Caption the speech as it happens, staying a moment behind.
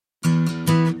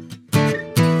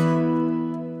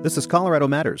This is Colorado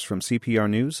Matters from CPR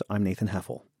News. I'm Nathan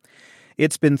Heffel.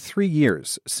 It's been 3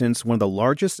 years since one of the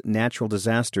largest natural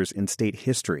disasters in state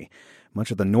history.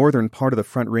 Much of the northern part of the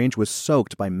Front Range was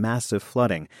soaked by massive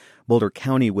flooding. Boulder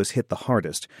County was hit the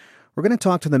hardest. We're going to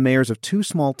talk to the mayors of two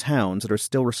small towns that are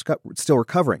still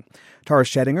recovering. Tara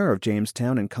Schedinger of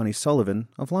Jamestown and Connie Sullivan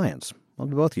of Lyons.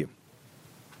 Welcome to both of you.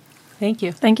 Thank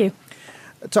you. Thank you.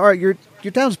 Tara, your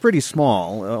town's pretty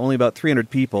small, only about 300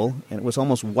 people, and it was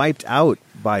almost wiped out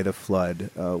by the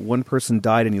flood. One person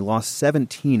died and you lost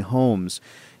 17 homes.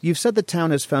 You've said the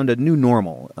town has found a new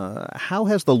normal. How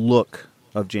has the look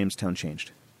of Jamestown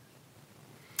changed?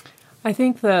 I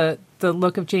think the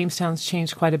look of Jamestown's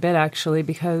changed quite a bit, actually,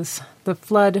 because when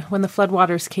the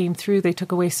floodwaters came through, they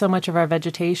took away so much of our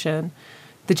vegetation.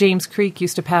 The James Creek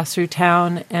used to pass through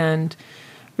town and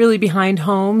really behind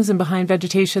homes and behind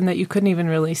vegetation that you couldn't even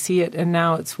really see it, and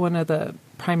now it's one of the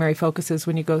primary focuses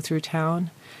when you go through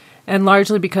town. And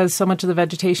largely because so much of the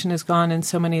vegetation is gone and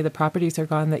so many of the properties are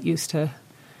gone that used to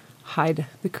hide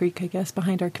the creek, I guess,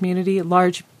 behind our community.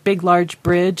 A big, large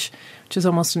bridge, which is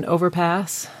almost an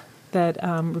overpass, that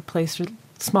replaced a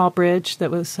small bridge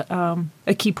that was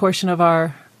a key portion of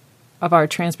our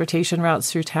transportation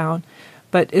routes through town.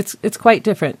 But it's quite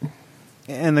different.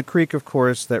 And the creek, of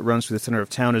course, that runs through the center of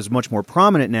town is much more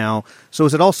prominent now. So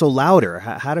is it also louder?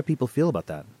 How do people feel about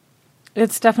that?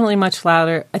 It's definitely much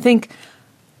louder. I think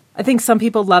some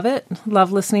people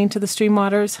love listening to the stream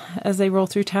waters as they roll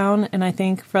through town. And I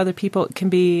think for other people it can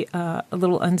be a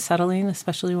little unsettling,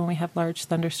 especially when we have large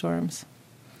thunderstorms.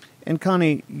 And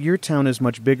Connie, your town is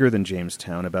much bigger than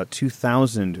Jamestown, about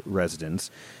 2,000 residents.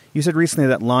 You said recently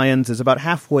that Lyons is about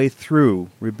halfway through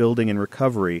rebuilding and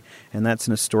recovery, and that's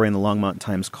in a story in the Longmont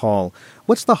Times Call.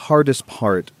 What's the hardest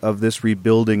part of this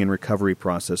rebuilding and recovery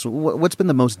process? What's been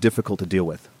the most difficult to deal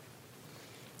with?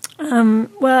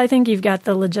 Well, I think you've got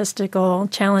the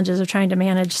logistical challenges of trying to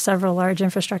manage several large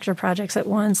infrastructure projects at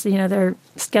once. You know, they're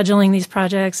scheduling these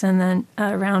projects and then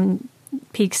around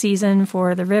peak season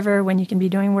for the river when you can be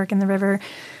doing work in the river,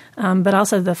 but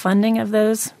also the funding of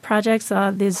those projects.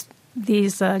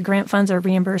 These grant funds are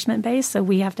reimbursement based, so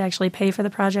we have to actually pay for the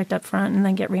project up front and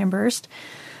then get reimbursed.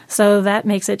 So that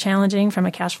makes it challenging from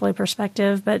a cash flow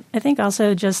perspective. But I think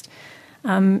also just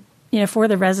for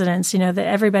the residents, that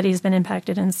everybody's been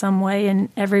impacted in some way, and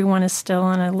everyone is still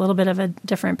on a little bit of a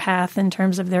different path in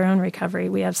terms of their own recovery.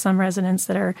 We have some residents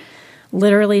that are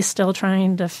literally still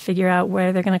trying to figure out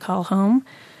where they're going to call home,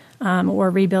 or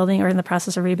rebuilding, or in the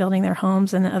process of rebuilding their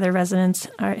homes, and the other residents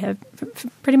have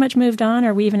pretty much moved on,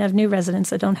 or we even have new residents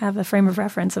that don't have a frame of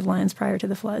reference of Lyons prior to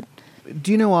the flood.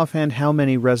 Do you know offhand how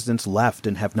many residents left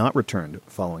and have not returned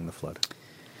following the flood?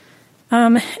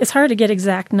 It's hard to get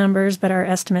exact numbers, but our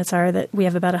estimates are that we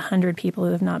have about 100 people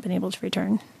who have not been able to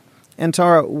return. And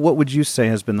Tara, what would you say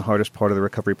has been the hardest part of the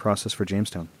recovery process for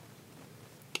Jamestown?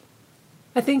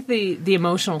 I think the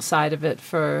emotional side of it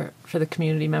for the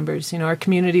community members. Our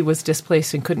community was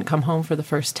displaced and couldn't come home for the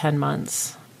first 10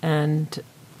 months. And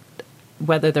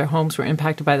whether their homes were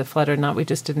impacted by the flood or not, we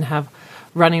just didn't have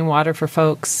running water for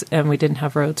folks, and we didn't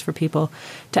have roads for people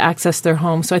to access their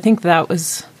homes. So I think that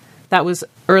was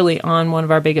early on one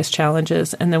of our biggest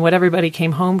challenges. And then what everybody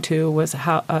came home to was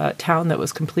a town that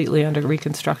was completely under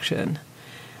reconstruction.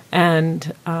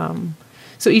 And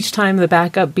so each time the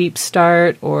backup beeps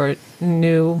start or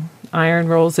new iron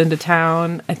rolls into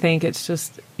town, I think it's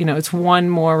just, it's one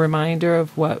more reminder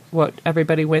of what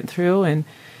everybody went through and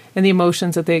the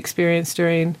emotions that they experienced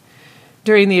during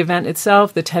the event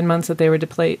itself, the 10 months that they were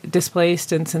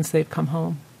displaced, and since they've come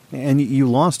home. And you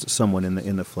lost someone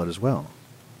in the flood as well.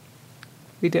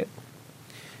 We did.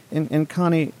 And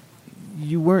Connie,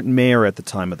 you weren't mayor at the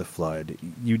time of the flood.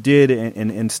 You did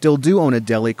and still do own a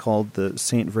deli called the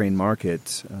St. Vrain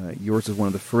Market. Yours is one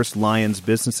of the first Lyons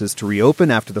businesses to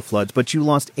reopen after the floods, but you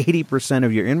lost 80%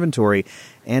 of your inventory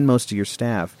and most of your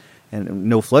staff. And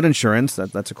no flood insurance,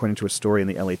 that's according to a story in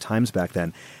the LA Times back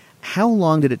then. How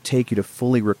long did it take you to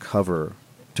fully recover,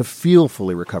 to feel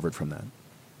fully recovered from that?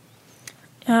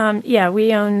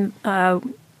 We own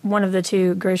one of the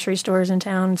two grocery stores in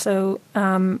town, so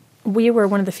we were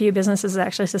one of the few businesses that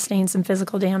actually sustained some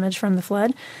physical damage from the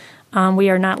flood. We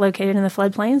are not located in the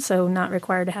floodplain, so not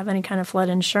required to have any kind of flood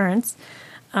insurance.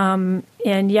 We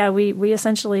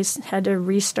essentially had to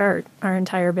restart our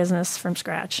entire business from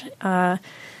scratch.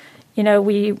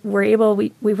 We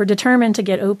were determined to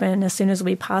get open as soon as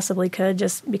we possibly could,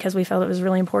 just because we felt it was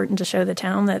really important to show the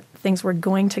town that things were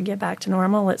going to get back to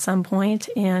normal at some point,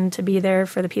 and to be there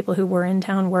for the people who were in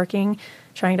town working,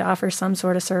 trying to offer some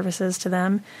sort of services to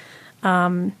them.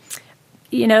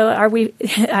 are we?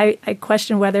 I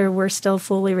question whether we're still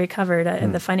fully recovered.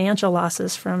 The financial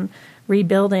losses from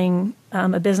rebuilding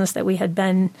a business that we had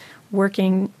been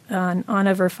working on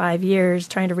over 5 years,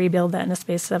 trying to rebuild that in a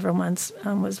space of several months,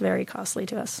 was very costly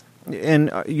to us.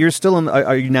 And you're still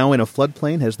are you now in a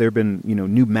floodplain? Has there been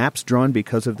new maps drawn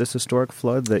because of this historic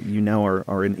flood that you now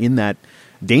are in that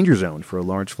danger zone for a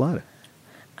large flood?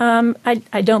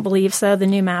 I don't believe so. The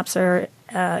new maps are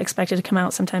expected to come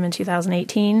out sometime in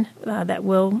 2018 that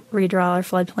will redraw our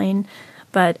floodplain.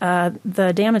 But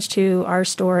the damage to our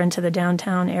store and to the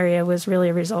downtown area was really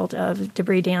a result of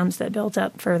debris dams that built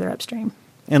up further upstream.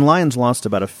 And Lyons lost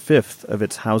about a fifth of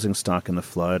its housing stock in the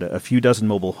flood. A few dozen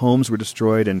mobile homes were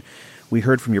destroyed, and we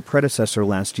heard from your predecessor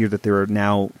last year that there are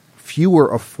now fewer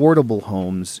affordable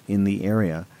homes in the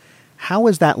area. How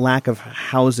is that lack of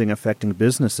housing affecting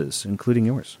businesses, including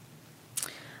yours?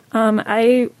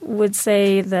 I would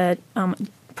say that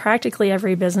practically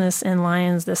every business in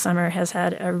Lyons this summer has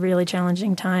had a really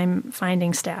challenging time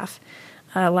finding staff.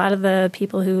 A lot of the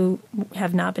people who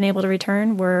have not been able to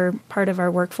return were part of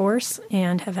our workforce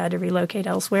and have had to relocate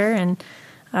elsewhere.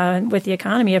 And with the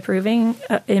economy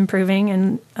improving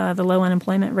and the low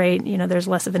unemployment rate, there's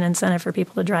less of an incentive for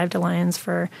people to drive to Lyons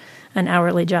for an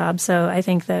hourly job. So I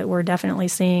think that we're definitely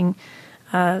seeing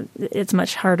it's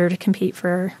much harder to compete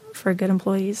for good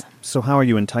employees. So how are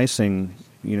you enticing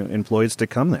employees to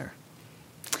come there?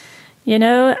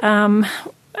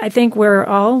 I think we're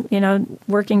all,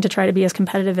 working to try to be as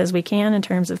competitive as we can in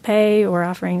terms of pay or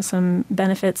offering some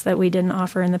benefits that we didn't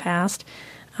offer in the past.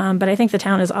 But I think the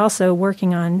town is also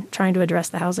working on trying to address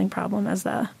the housing problem as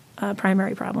the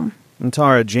primary problem. And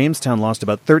Tara, Jamestown lost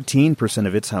about 13%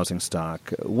 of its housing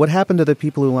stock. What happened to the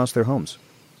people who lost their homes?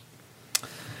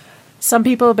 Some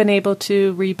people have been able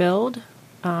to rebuild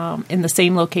in the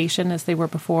same location as they were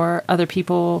before. Other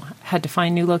people had to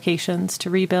find new locations to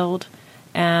rebuild,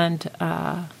 and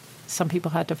some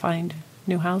people had to find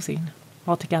new housing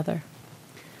altogether.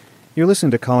 You're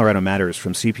listening to Colorado Matters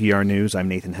from CPR News. I'm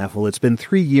Nathan Heffel. It's been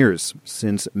 3 years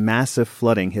since massive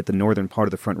flooding hit the northern part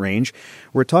of the Front Range.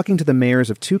 We're talking to the mayors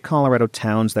of two Colorado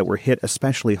towns that were hit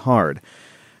especially hard.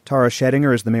 Tara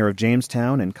Schedinger is the mayor of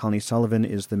Jamestown, and Connie Sullivan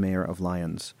is the mayor of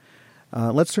Lyons.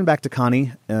 Let's turn back to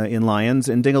Connie in Lyons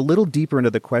and dig a little deeper into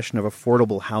the question of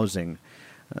affordable housing.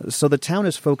 So the town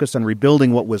is focused on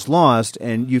rebuilding what was lost,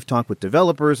 and you've talked with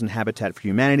developers and Habitat for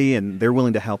Humanity, and they're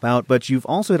willing to help out, but you've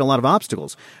also had a lot of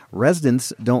obstacles.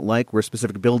 Residents don't like where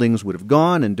specific buildings would have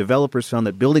gone, and developers found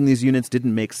that building these units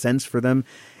didn't make sense for them.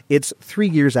 It's 3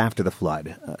 years after the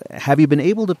flood. Have you been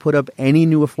able to put up any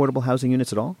new affordable housing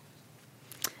units at all?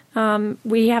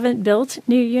 We haven't built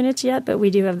new units yet, but we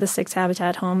do have the 6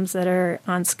 Habitat homes that are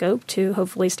on scope to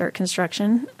hopefully start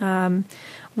construction.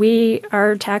 We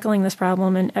are tackling this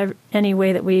problem in any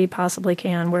way that we possibly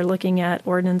can. We're looking at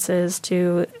ordinances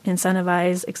to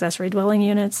incentivize accessory dwelling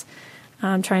units,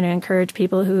 trying to encourage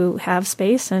people who have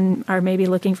space and are maybe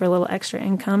looking for a little extra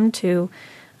income to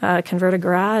convert a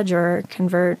garage or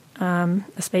convert a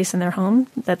space in their home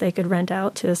that they could rent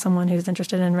out to someone who's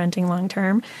interested in renting long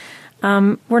term.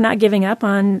 We're not giving up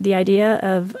on the idea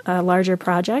of a larger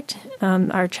project.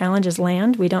 Our challenge is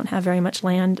land. We don't have very much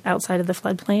land outside of the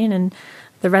floodplain, and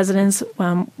the residents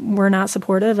were not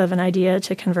supportive of an idea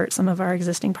to convert some of our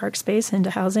existing park space into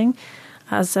housing.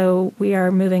 So we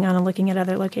are moving on and looking at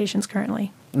other locations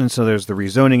currently. And so there's the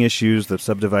rezoning issues, the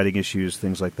subdividing issues,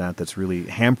 things like that, that's really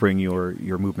hampering your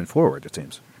movement forward, it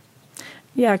seems.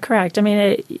 Yeah, correct. I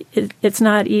mean, it's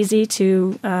not easy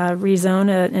to rezone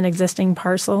an existing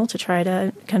parcel to try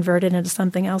to convert it into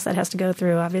something else. That has to go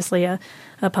through, obviously, a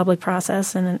public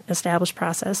process and an established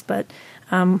process. But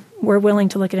we're willing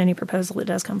to look at any proposal that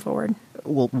does come forward.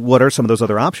 Well, what are some of those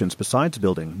other options besides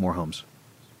building more homes?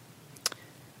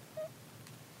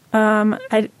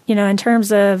 In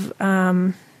terms of,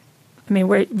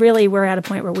 we're at a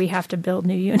point where we have to build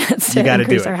new units to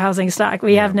increase our housing stock.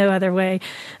 We have no other way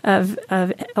of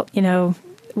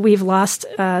we've lost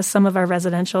some of our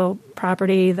residential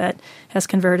property that has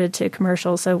converted to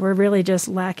commercial. So we're really just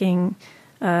lacking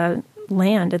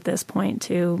land at this point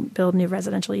to build new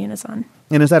residential units on.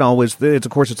 And is that always,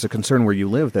 it's a concern where you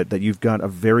live, that you've got a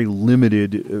very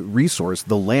limited resource,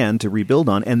 the land to rebuild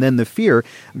on, and then the fear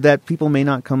that people may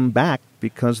not come back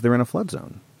because they're in a flood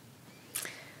zone?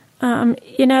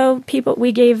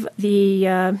 We gave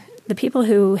the people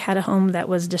who had a home that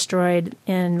was destroyed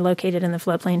and located in the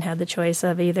floodplain had the choice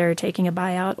of either taking a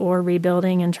buyout or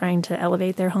rebuilding and trying to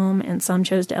elevate their home, and some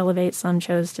chose to elevate, some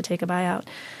chose to take a buyout.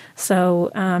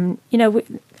 So,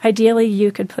 ideally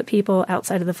you could put people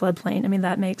outside of the floodplain. I mean,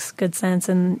 that makes good sense,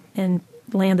 and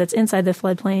land that's inside the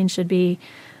floodplain should be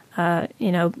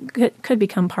could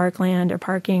become parkland or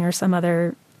parking or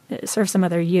serve some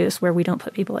other use where we don't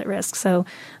put people at risk. So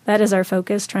that is our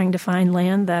focus, trying to find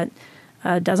land that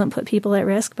doesn't put people at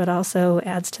risk, but also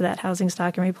adds to that housing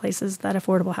stock and replaces that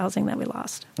affordable housing that we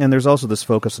lost. And there's also this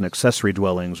focus on accessory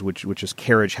dwellings, which is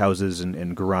carriage houses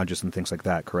and garages and things like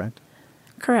that, correct?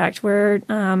 Correct. We're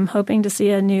hoping to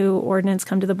see a new ordinance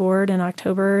come to the board in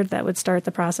October that would start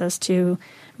the process to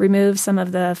remove some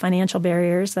of the financial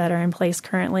barriers that are in place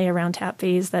currently around tap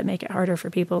fees that make it harder for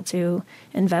people to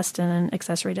invest in an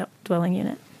accessory dwelling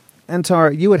unit. And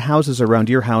Tara, you had houses around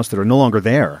your house that are no longer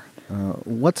there.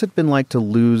 What's it been like to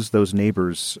lose those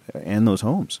neighbors and those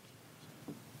homes?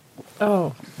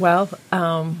 Oh, well,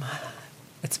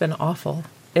 it's been awful.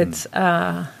 It's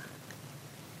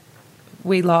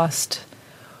we lost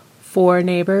 4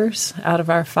 neighbors out of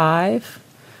our 5.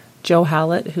 Joe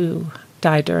Hallett, who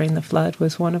died during the flood,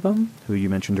 was one of them. Who you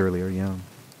mentioned earlier, yeah.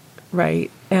 Right.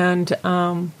 And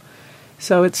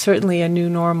so it's certainly a new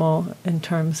normal in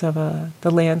terms of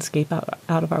the landscape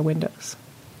out of our windows.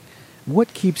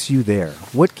 What keeps you there?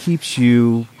 What keeps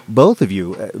you, both of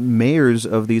you, mayors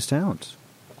of these towns?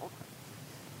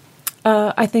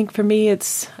 I think for me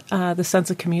it's the sense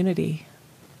of community.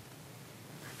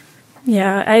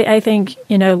 Yeah, I think,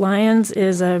 Lyons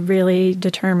is a really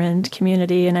determined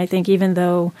community, and I think even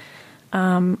though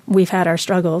we've had our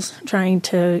struggles trying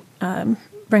to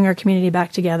bring our community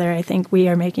back together, I think we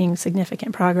are making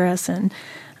significant progress, and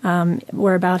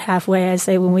we're about halfway. I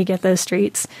say when we get those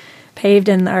streets paved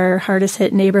in our hardest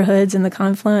hit neighborhoods in the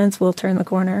confluence, we'll turn the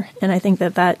corner, and I think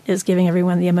that is giving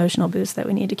everyone the emotional boost that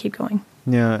we need to keep going.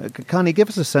 Yeah. Connie, give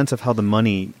us a sense of how the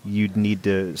money you'd need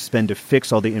to spend to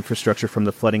fix all the infrastructure from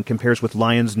the flooding compares with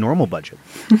Lyons' normal budget.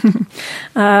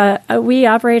 We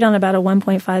operate on about a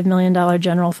 $1.5 million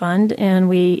general fund, and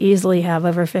we easily have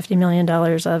over $50 million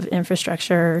of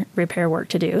infrastructure repair work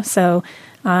to do. So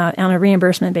on a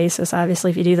reimbursement basis,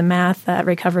 obviously, if you do the math, that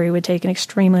recovery would take an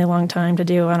extremely long time to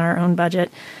do on our own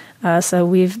budget. So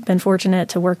we've been fortunate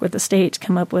to work with the state to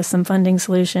come up with some funding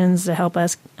solutions to help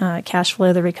us cash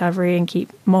flow the recovery and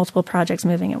keep multiple projects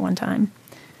moving at one time.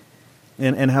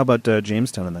 And how about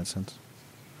Jamestown in that sense?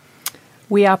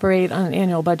 We operate on an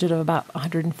annual budget of about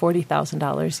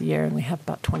 $140,000 a year, and we have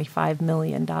about $25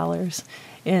 million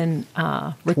in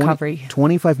recovery.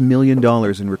 $25 million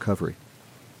in recovery.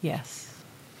 Yes.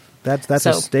 That's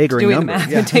a staggering doing number. The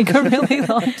math would take a really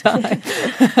long time.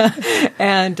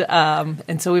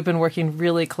 And so we've been working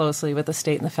really closely with the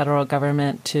state and the federal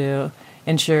government to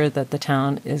ensure that the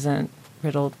town isn't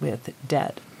riddled with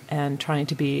debt and trying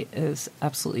to be as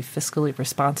absolutely fiscally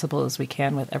responsible as we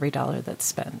can with every dollar that's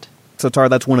spent. So, Tara,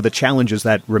 that's one of the challenges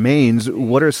that remains.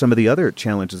 What are some of the other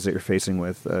challenges that you're facing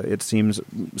with? It seems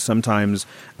sometimes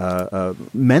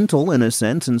mental in a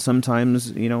sense, and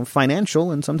sometimes financial,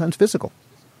 and sometimes physical.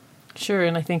 Sure,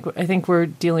 and I think we're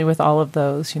dealing with all of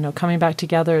those. Coming back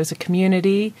together as a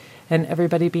community, and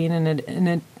everybody being in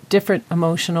a different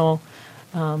emotional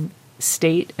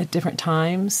state at different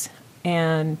times.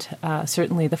 And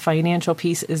certainly the financial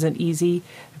piece isn't easy.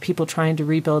 People trying to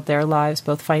rebuild their lives,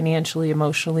 both financially,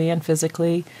 emotionally, and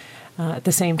physically, at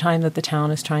the same time that the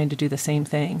town is trying to do the same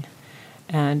thing.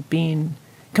 And being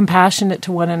compassionate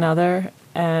to one another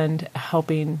and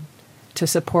helping to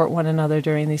support one another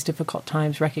during these difficult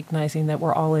times, recognizing that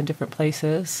we're all in different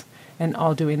places and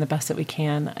all doing the best that we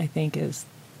can, I think is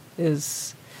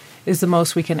the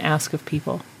most we can ask of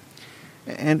people.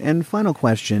 And final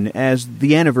question, as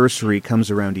the anniversary comes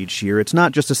around each year, it's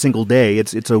not just a single day,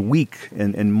 it's a week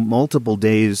and multiple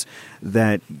days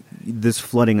that this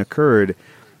flooding occurred.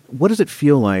 What does it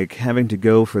feel like having to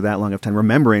go for that long of time,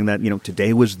 remembering that,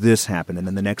 today was this happened, and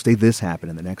then the next day this happened,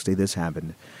 and the next day this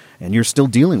happened, and you're still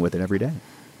dealing with it every day?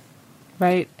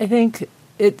 Right. I think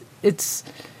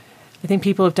I think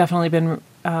people have definitely been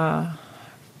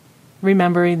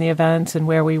remembering the events and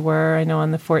where we were. I know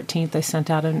on the 14th I sent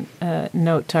out a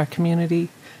note to our community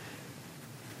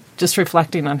just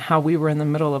reflecting on how we were in the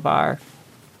middle of our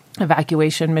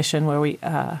evacuation mission where we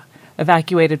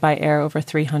evacuated by air over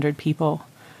 300 people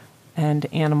and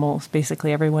animals,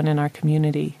 basically everyone in our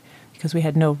community, because we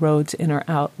had no roads in or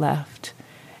out left.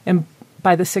 And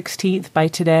by the 16th, by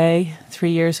today,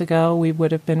 3 years ago, we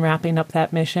would have been wrapping up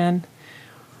that mission,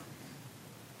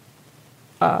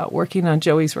 working on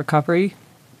Joey's recovery,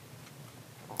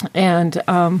 and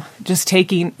just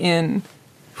taking in,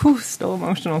 still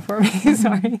emotional for me,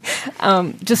 sorry,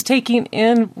 just taking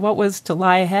in what was to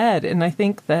lie ahead. And I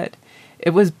think that it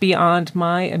was beyond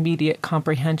my immediate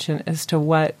comprehension as to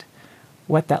what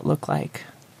that looked like.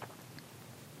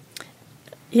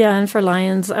 Yeah, and for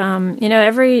Lyons,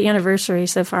 every anniversary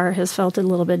so far has felt a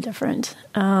little bit different.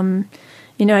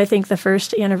 I think the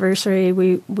first anniversary,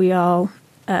 we all,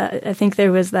 I think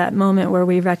there was that moment where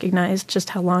we recognized just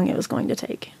how long it was going to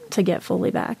take to get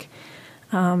fully back.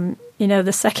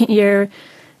 The second year,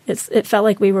 it felt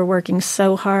like we were working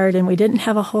so hard and we didn't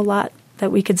have a whole lot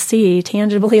that we could see,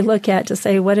 tangibly look at to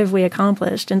say, what have we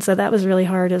accomplished? And so that was really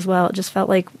hard as well. It just felt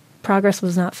like progress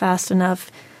was not fast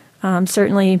enough.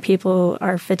 Certainly people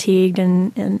are fatigued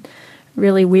and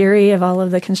really weary of all of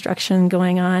the construction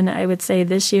going on. I would say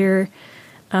this year,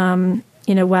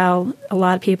 while a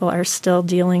lot of people are still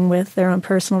dealing with their own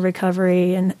personal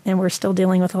recovery and we're still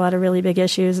dealing with a lot of really big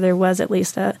issues, there was at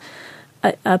least a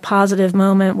positive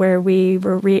moment where we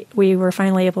were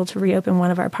finally able to reopen one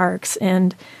of our parks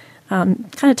and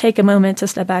kind of take a moment to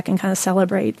step back and kind of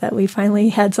celebrate that we finally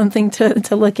had something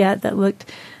to look at that looked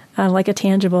like a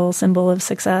tangible symbol of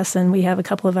success. And we have a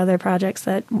couple of other projects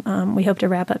that we hope to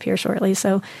wrap up here shortly.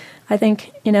 So I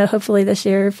think, hopefully this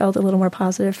year felt a little more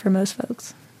positive for most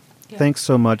folks. Yeah. Thanks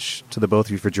so much to the both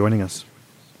of you for joining us.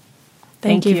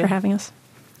 Thank you for having us.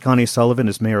 Connie Sullivan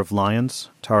is mayor of Lyons.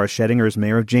 Tara Schedinger is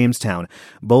mayor of Jamestown.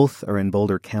 Both are in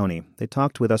Boulder County. They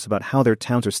talked with us about how their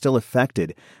towns are still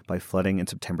affected by flooding in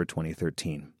September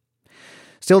 2013.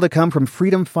 Still to come, from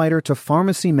freedom fighter to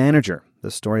pharmacy manager, the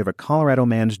story of a Colorado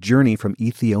man's journey from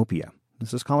Ethiopia.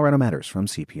 This is Colorado Matters from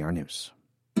CPR News.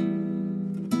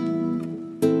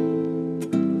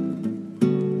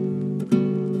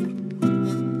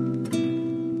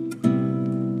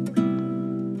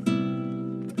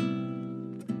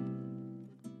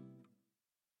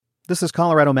 This is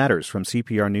Colorado Matters from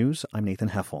CPR News. I'm Nathan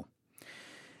Heffel.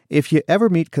 If you ever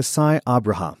meet Kasai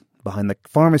Abraha behind the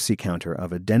pharmacy counter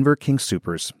of a Denver King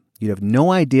Soopers, you'd have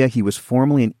no idea he was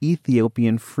formerly an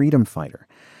Ethiopian freedom fighter.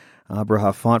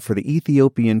 Abraha fought for the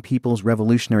Ethiopian People's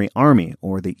Revolutionary Army,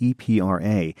 or the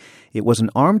EPRA. It was an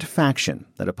armed faction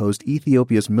that opposed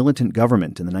Ethiopia's militant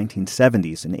government in the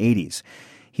 1970s and 80s.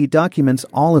 He documents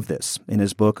all of this in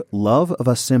his book, Love of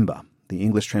a Simba. The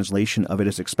English translation of it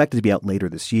is expected to be out later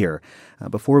this year.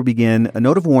 Before we begin, a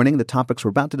note of warning: the topics we're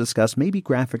about to discuss may be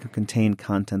graphic or contain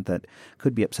content that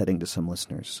could be upsetting to some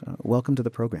listeners. Welcome to the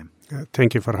program.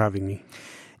 Thank you for having me.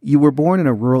 You were born in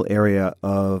a rural area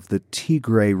of the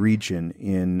Tigray region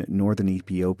in northern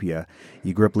Ethiopia.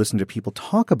 You grew up listening to people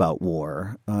talk about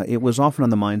war. It was often on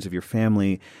the minds of your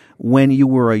family. When you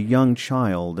were a young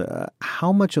child,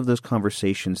 how much of those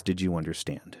conversations did you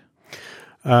understand?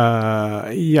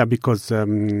 Because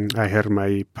I heard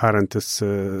my parents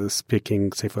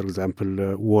speaking, say, for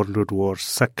example, World War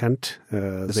II.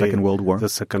 The Second World War? The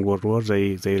Second World War,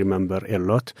 they remember a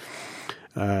lot.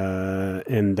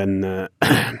 And then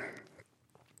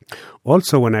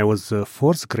also when I was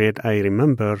fourth grade, I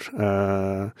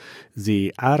remember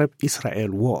the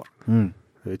Arab-Israel War.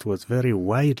 It was very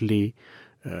widely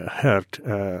heard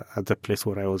at the place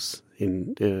where I was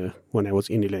when I was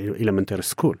in elementary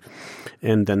school.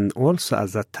 And then also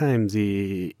at that time,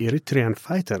 the Eritrean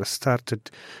fighters started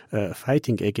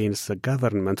fighting against the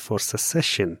government for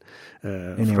secession.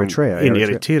 In Eritrea? In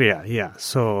Eritrea, yeah.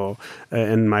 So,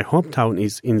 and my hometown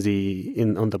is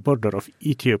on the border of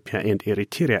Ethiopia and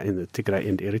Eritrea, in the Tigray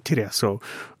and Eritrea. So,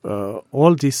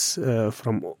 all this,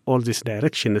 from all these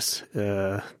directions,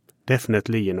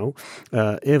 definitely,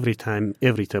 every time,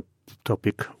 every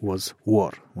topic was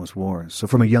war. So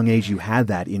from a young age, you had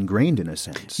that ingrained in a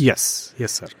sense. Yes,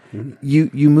 sir. Mm-hmm.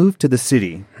 You moved to the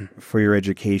city for your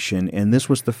education, and this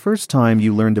was the first time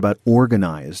you learned about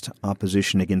organized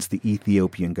opposition against the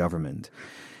Ethiopian government.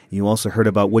 You also heard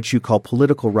about what you call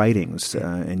political writings,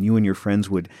 and you and your friends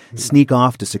would sneak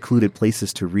off to secluded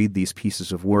places to read these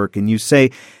pieces of work. And you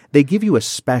say they give you a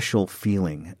special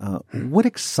feeling. What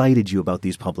excited you about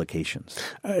these publications?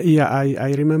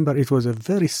 I remember it was a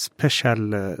very special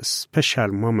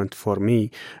moment for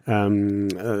me.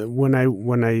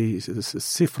 When I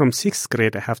see from sixth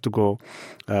grade, I have to go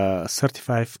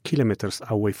 35 kilometers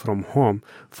away from home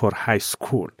for high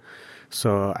school.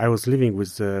 So I was living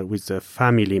with the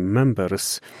family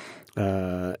members,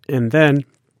 and then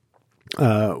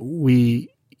we,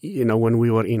 when we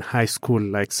were in high school,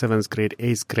 like 7th grade,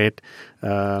 8th grade,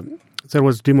 there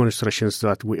was demonstrations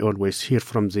that we always hear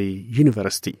from the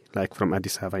university, like from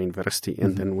Addis Ababa University.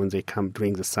 And then when they come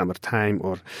during the summertime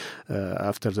or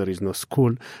after there is no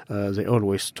school, they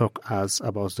always talk us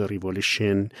about the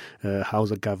revolution, how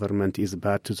the government is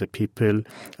bad to the people,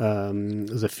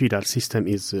 the feudal system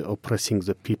is oppressing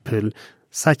the people,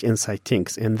 such and such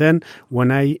things. And then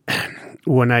when I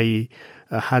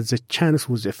had the chance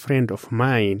with a friend of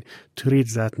mine to read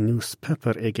that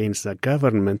newspaper against the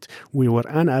government, we were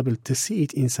unable to see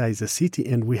it inside the city,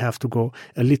 and we have to go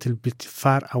a little bit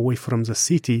far away from the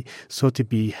city, so to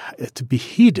be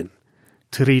hidden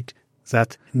to read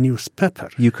that newspaper.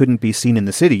 You couldn't be seen in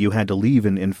the city. You had to leave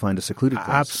and find a secluded place.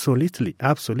 Absolutely,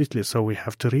 absolutely. So we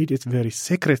have to read it very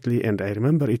secretly. And I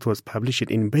remember it was published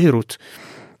in Beirut.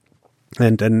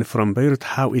 And then from Beirut,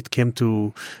 how it came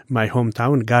to my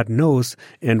hometown, God knows.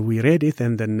 And we read it,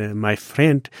 and then my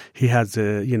friend, he has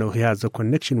a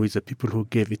connection with the people who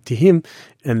gave it to him,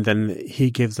 and then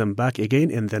he gives them back again,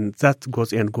 and then that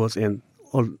goes and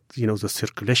all, the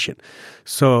circulation.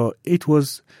 So it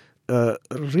was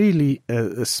really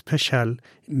a special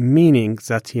meaning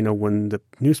that, when the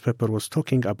newspaper was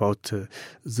talking about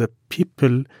the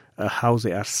people, how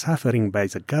they are suffering by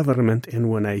the government. And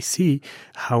when I see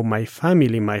how my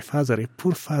family, my father, a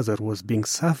poor father, was being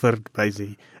suffered by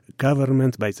the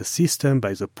government, by the system,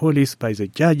 by the police, by the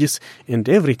judges and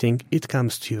everything, it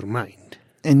comes to your mind.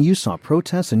 And you saw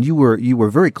protests, and you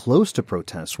were very close to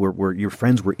protests where your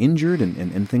friends were injured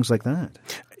and things like that.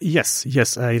 Yes.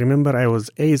 I remember I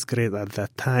was 8th grade at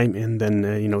that time, and then,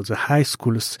 the high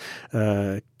schools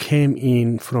came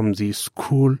in from the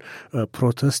school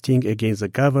protesting against the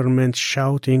government,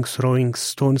 shouting, throwing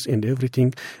stones and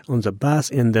everything on the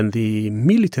bus, and then the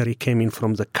military came in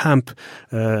from the camp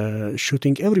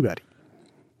shooting everybody.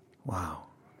 Wow.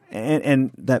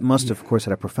 And that must, of course,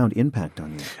 had a profound impact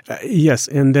on you. Yes,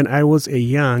 and then I was a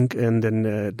young, and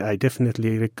then I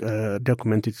definitely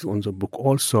documented on the book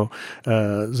also.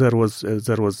 There was a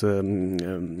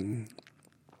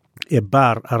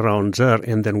bar around there,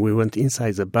 and then we went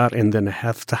inside the bar, and then I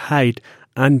have to hide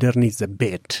underneath the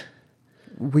bed.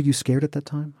 Were you scared at that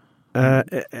time?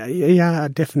 Yeah,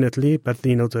 definitely. But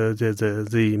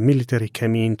the military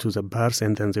came into the bars,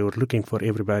 and then they were looking for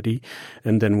everybody.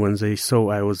 And then when they saw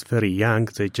I was very young,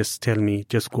 they just tell me,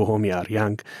 "Just go home. You are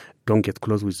young. Don't get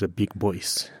close with the big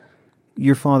boys."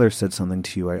 Your father said something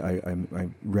to you. I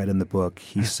read in the book.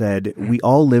 He said, "We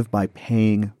all live by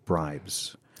paying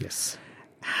bribes." Yes.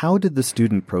 How did the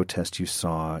student protest you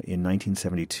saw in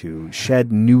 1972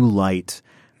 shed new light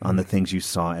on the things you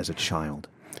saw as a child?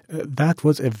 That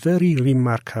was a very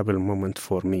remarkable moment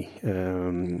for me.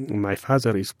 My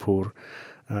father is poor.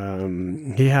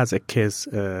 He has a case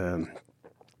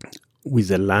with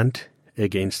the land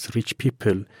against rich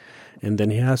people, and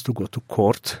then he has to go to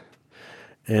court.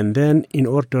 And then in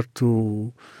order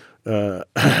to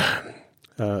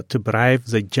bribe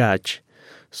the judge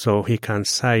so he can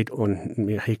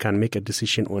he can make a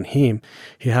decision on him,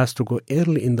 he has to go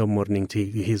early in the morning to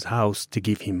his house to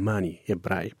give him money, a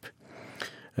bribe.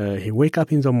 He wake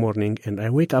up in the morning, and I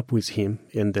wake up with him,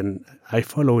 and then I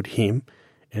followed him,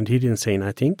 and he didn't say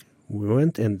nothing. We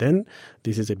went, and then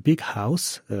this is a big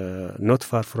house, not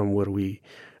far from where we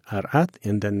are at,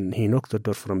 and then he knocked the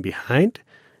door from behind,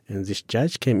 and this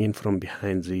judge came in from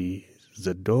behind the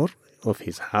door of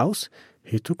his house.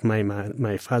 He took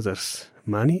my father's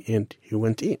money, and he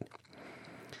went in.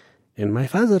 And my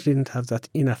father didn't have that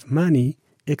enough money,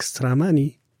 extra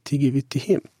money, to give it to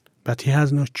him, but he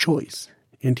has no choice.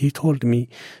 And he told me,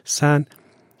 "Son,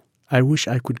 I wish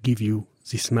I could give you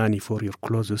this money for your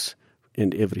clothes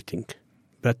and everything.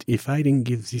 But if I didn't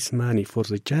give this money for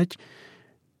the judge,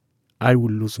 I will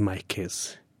lose my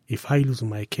case. If I lose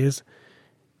my case,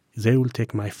 they will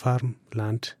take my farm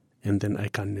land, and then I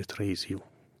cannot raise you."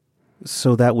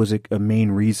 So that was a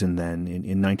main reason then,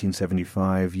 in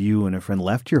 1975, you and a friend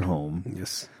left your home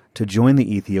Yes. to join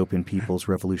the Ethiopian People's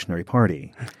Revolutionary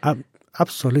Party.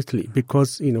 Absolutely,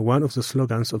 because one of the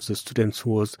slogans of the students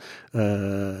was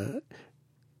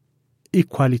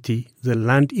equality, the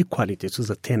land equality to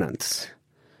the tenants.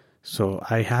 So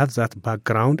I have that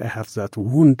background, I have that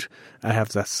wound, I have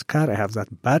that scar, I have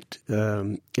that bad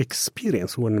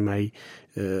experience when my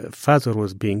father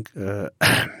was being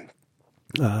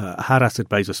harassed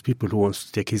by those people who wants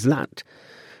to take his land.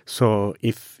 So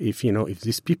if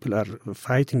these people are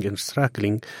fighting and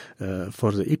struggling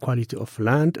for the equality of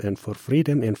land and for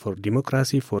freedom and for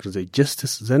democracy, for the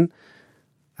justice, then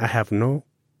I have no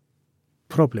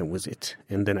problem with it.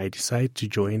 And then I decide to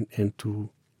join and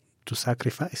to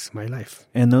sacrifice my life.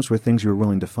 And those were things you were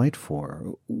willing to fight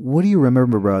for. What do you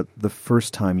remember about the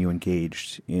first time you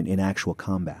engaged in actual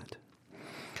combat?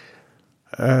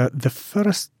 The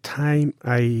first time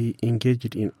I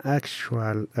engaged in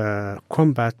actual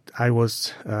combat, I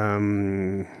was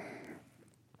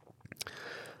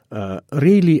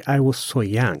I was so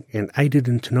young, and I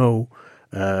didn't know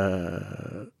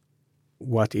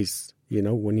what is,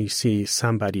 when you see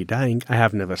somebody dying, I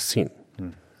have never seen.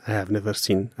 I have never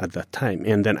seen at that time.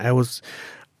 And then I was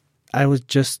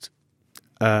just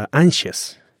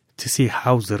anxious to see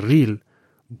how the real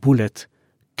bullet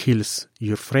kills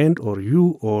your friend or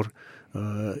you, or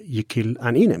you kill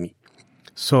an enemy.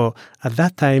 So at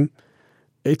that time,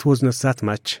 it was not that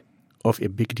much of a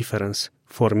big difference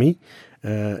for me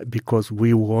because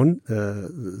we won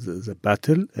the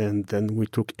battle and then we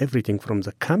took everything from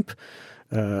the camp.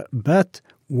 But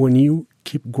when you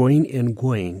keep going and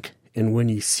going, and when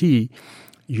you see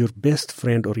your best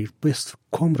friend or your best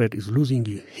comrade is losing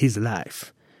his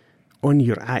life on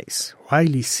your eyes while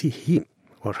you see him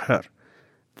or her,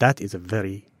 that is a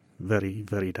very, very,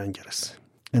 very dangerous.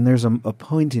 And there's a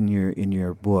point in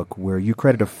your book where you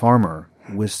credit a farmer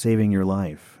with saving your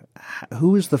life.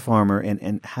 Who is the farmer,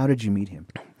 and how did you meet him?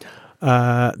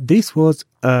 This was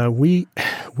we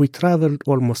traveled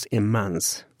almost a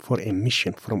month for a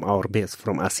mission from our base,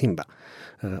 from Asimba.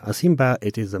 Asimba,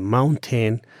 it is a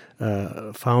mountain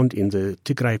found in the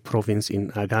Tigray province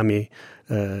in Agame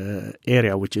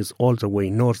area, which is all the way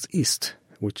northeast,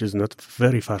 which is not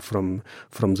very far from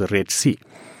the Red Sea.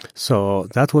 So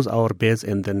that was our base,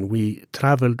 and then we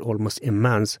traveled almost a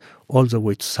month all the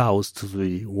way south to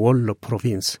the Wollo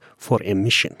province for a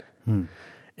mission.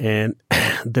 And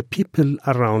the people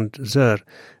around there,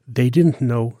 they didn't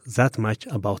know that much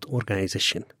about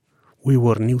organization. We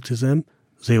were new to them,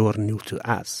 they were new to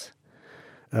us.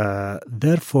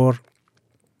 Therefore,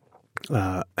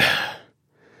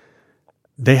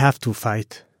 they have to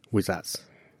fight with us.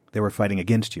 They were fighting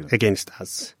against you. Against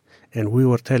us. And we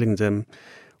were telling them,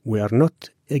 we are not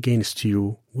against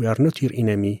you, we are not your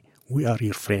enemy, we are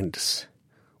your friends.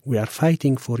 We are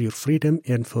fighting for your freedom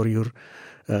and for your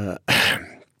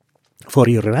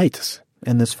rights.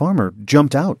 And this farmer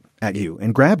jumped out at you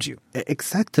and grabbed you.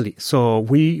 Exactly. So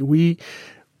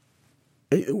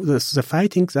the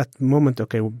fighting that moment,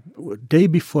 okay, day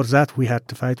before that we had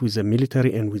to fight with the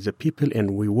military and with the people,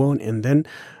 and we won. And then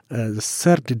the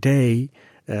third day,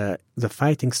 the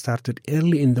fighting started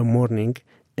early in the morning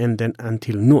and then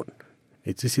until noon.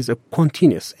 This is a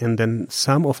continuous. And then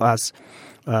some of us,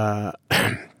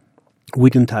 we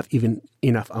didn't have even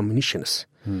enough ammunition.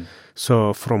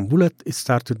 So from bullet, it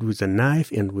started with a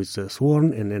knife and with the sword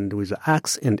and then with the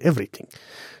axe and everything.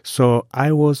 So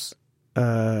I was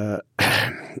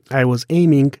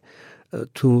aiming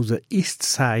to the east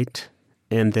side,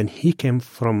 and then he came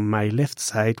from my left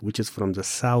side, which is from the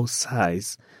south side,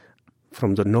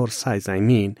 from the north side, I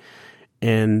mean.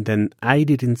 And then I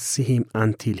didn't see him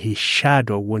until his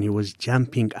shadow when he was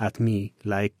jumping at me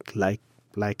like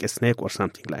a snake or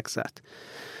something like that.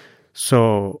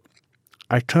 So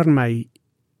I turned my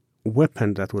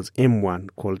weapon that was M1,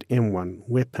 called M1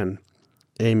 weapon,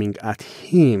 aiming at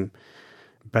him,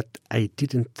 but I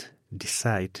didn't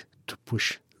decide to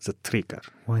push the trigger.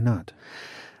 Why not?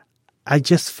 I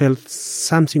just felt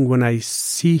something when I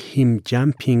see him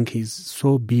jumping. He's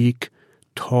so big,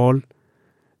 tall,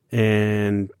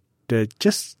 and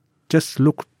just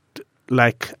looked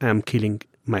like I'm killing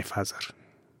my father.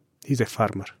 He's a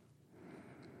farmer.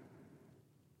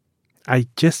 I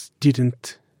just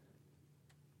didn't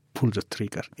pull the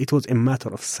trigger. It was a matter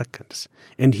of seconds.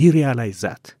 And he realized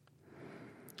that.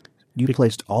 You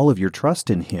placed all of your trust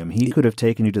in him. He could have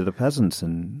taken you to the peasants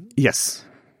and... Yes.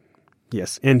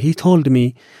 And he told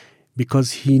me,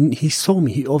 because he saw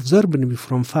me, he observed me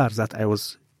from far, that I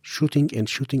was shooting. And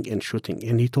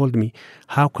he told me,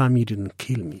 how come you didn't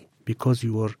kill me? Because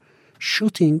you were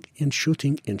shooting.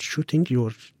 You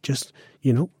were just,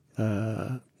 you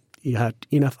had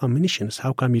enough ammunition.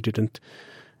 How come you didn't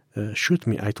shoot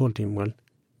me? I told him, well,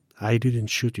 I didn't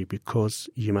shoot you because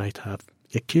you might have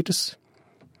a kids.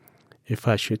 If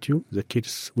I shoot you, the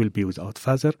kids will be without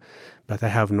father, but I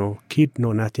have no kid,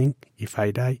 no nothing. If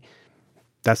I die,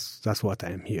 that's what I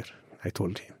am here, I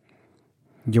told him.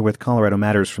 You're with Colorado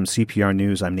Matters from CPR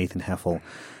News. I'm Nathan Heffel.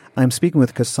 I'm speaking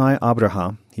with Kasai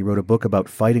Abraha. He wrote a book about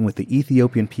fighting with the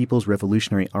Ethiopian People's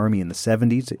Revolutionary Army in the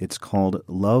 70s. It's called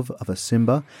Love of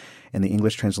Asimba, and the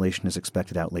English translation is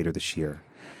expected out later this year.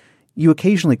 You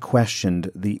occasionally questioned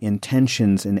the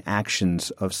intentions and actions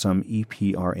of some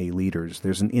EPRA leaders.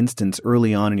 There's an instance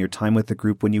early on in your time with the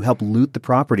group when you helped loot the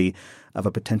property of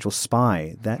a potential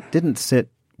spy. That didn't sit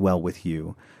well with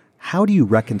you. How do you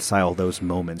reconcile those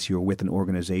moments you're with an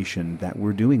organization that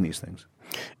were doing these things?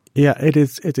 Yeah, it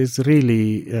is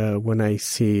really when I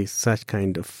see such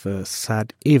kind of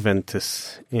sad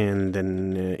events and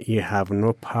then you have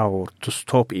no power to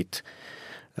stop it.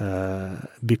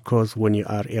 Because when you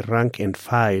are a rank and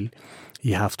file,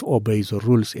 you have to obey the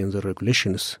rules and the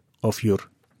regulations of your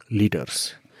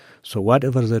leaders. So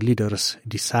whatever the leaders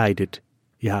decided,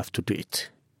 you have to do it.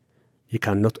 You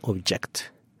cannot object.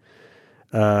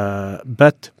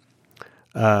 But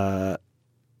I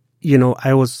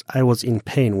was in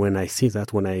pain when I see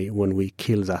that when we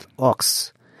kill that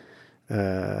ox.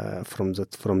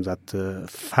 that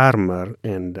farmer,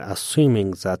 and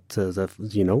assuming that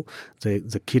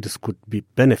the kids could be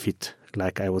benefit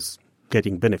like I was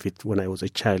getting benefit when I was a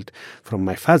child from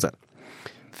my father.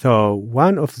 So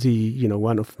one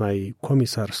of my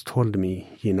commissars told me,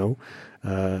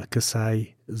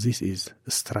 Kasai, this is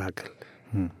a struggle.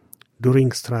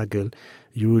 During struggle,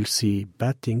 you will see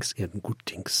bad things and good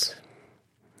things.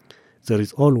 There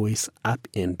is always up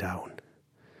and down.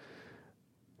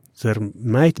 There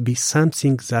might be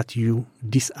something that you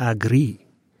disagree,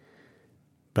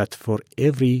 but for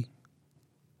every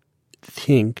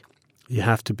thing, you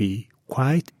have to be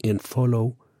quiet and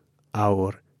follow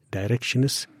our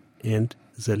directions and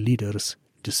the leader's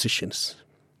decisions.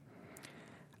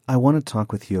 I want to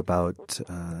talk with you about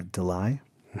Delay.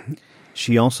 Mm-hmm.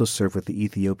 She also served with the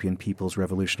Ethiopian People's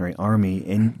Revolutionary Army,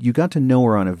 and you got to know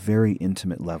her on a very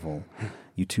intimate level.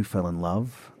 You two fell in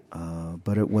love,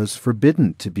 but it was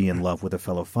forbidden to be in love with a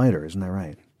fellow fighter. Isn't that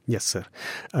right? Yes, sir.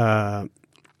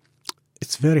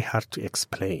 It's very hard to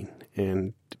explain,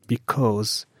 and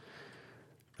because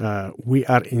we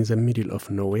are in the middle of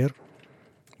nowhere,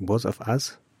 both of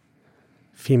us,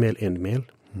 female and male.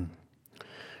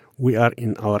 We are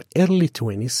in our early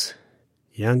 20s,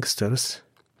 youngsters.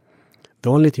 The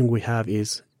only thing we have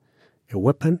is a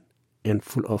weapon and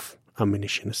full of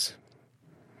ammunition.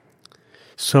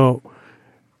 So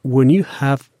when you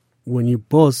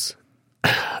both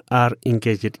are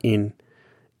engaged in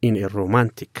a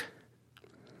romantic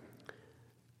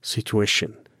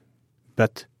situation,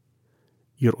 but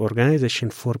your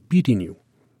organization forbidding you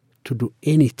to do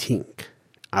anything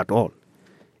at all,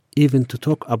 even to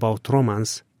talk about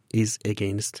romance is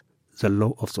against the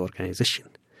law of the organization,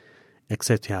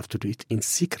 except you have to do it in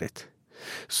secret.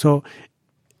 So,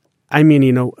 I mean,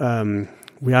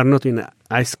 we are not in an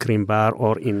ice cream bar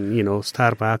or in,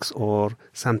 Starbucks or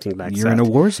something like that. You're in a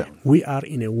war zone. We are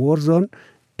in a war zone,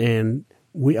 and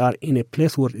we are in a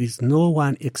place where there is no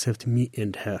one except me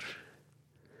and her.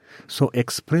 So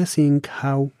expressing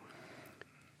how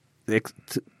to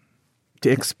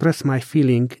express my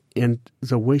feeling and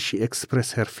the way she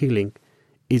expressed her feeling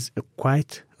is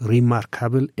quite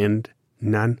remarkable and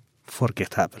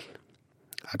non-forgettable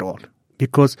at all.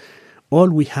 Because all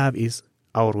we have is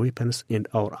our weapons and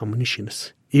our ammunition.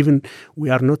 Even we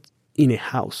are not in a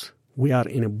house. We are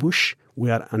in a bush. We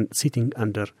are sitting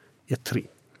under a tree.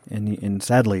 And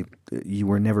sadly, you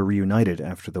were never reunited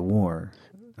after the war.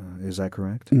 Is that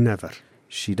correct? Never.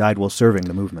 She died while serving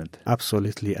the movement.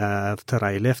 Absolutely. After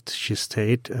I left, she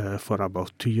stayed for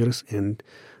about 2 years, and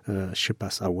she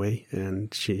passed away,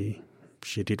 and she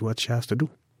did what she has to do.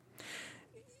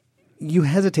 You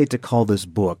hesitate to call this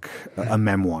book a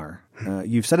memoir.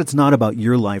 You've said it's not about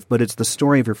your life, but it's the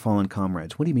story of your fallen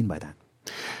comrades. What do you mean by that?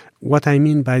 What I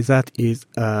mean by that is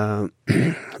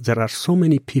there are so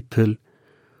many people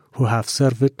who have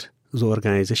served the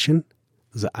organization,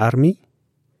 the army,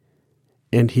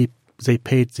 and they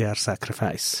paid their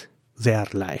sacrifice, their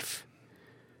life,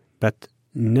 but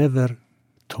never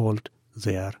told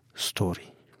their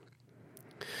story.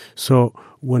 So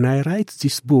when I write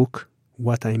this book,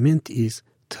 what I meant is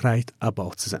to write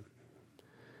about them.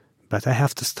 But I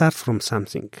have to start from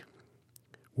something.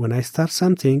 When I start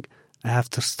something, I have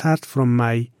to start from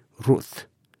my root,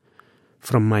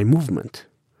 from my movement.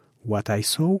 What I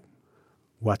saw,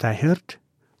 what I heard,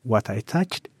 what I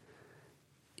touched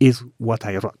is what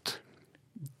I wrote.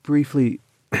 Briefly,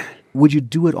 would you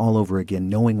do it all over again,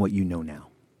 knowing what you know now?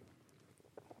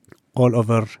 All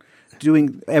over?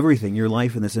 Doing everything, your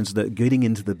life in the sense that getting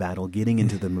into the battle, getting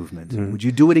into the movement. Would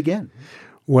you do it again?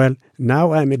 Well,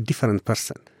 now I'm a different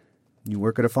person. You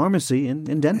work at a pharmacy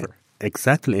in Denver.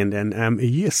 Exactly, and I'm a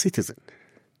U.S. citizen.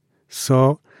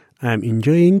 So I'm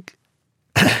enjoying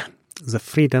the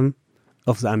freedom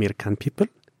of the American people.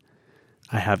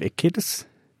 I have a kids.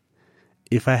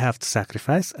 If I have to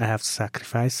sacrifice, I have to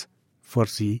sacrifice for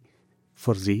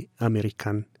the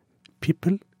American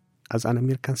people as an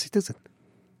American citizen.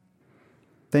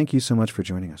 Thank you so much for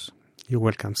joining us. You're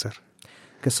welcome, sir.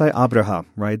 Kasai Abraha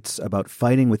writes about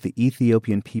fighting with the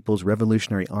Ethiopian People's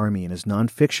Revolutionary Army in his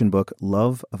nonfiction book,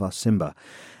 Love of Asimba.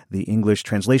 The English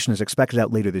translation is expected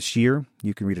out later this year.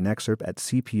 You can read an excerpt at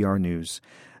cprnews.org.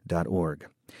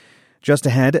 Just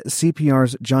ahead,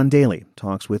 CPR's John Daly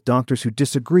talks with doctors who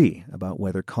disagree about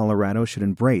whether Colorado should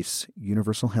embrace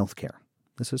universal health care.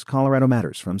 This is Colorado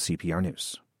Matters from CPR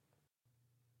News.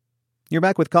 You're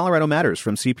back with Colorado Matters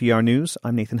from CPR News.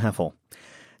 I'm Nathan Heffel.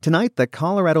 Tonight, the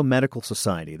Colorado Medical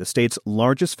Society, the state's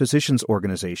largest physicians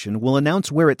organization, will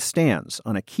announce where it stands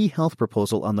on a key health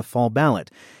proposal on the fall ballot.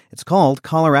 It's called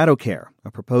Colorado Care, a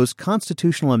proposed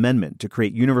constitutional amendment to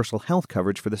create universal health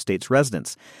coverage for the state's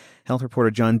residents. Health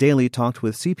reporter John Daly talked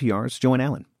with CPR's Joanne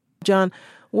Allen. John,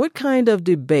 what kind of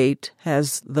debate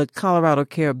has the Colorado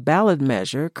Care ballot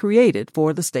measure created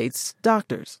for the state's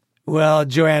doctors? Well,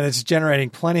 Joanne, it's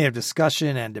generating plenty of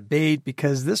discussion and debate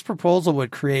because this proposal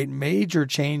would create major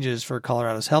changes for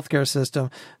Colorado's healthcare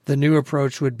system. The new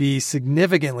approach would be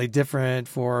significantly different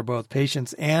for both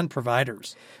patients and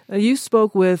providers. You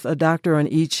spoke with a doctor on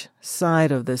each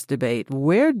side of this debate.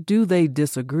 Where do they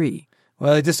disagree?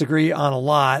 Well, they disagree on a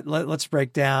lot. Let's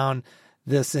break down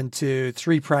this into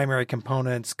three primary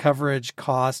components: coverage,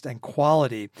 cost, and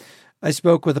quality. I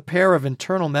spoke with a pair of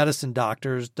internal medicine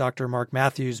doctors. Dr. Mark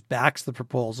Matthews backs the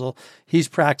proposal. He's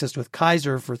practiced with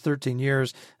Kaiser for 13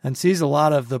 years and sees a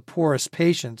lot of the poorest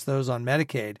patients, those on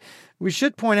Medicaid. We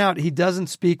should point out he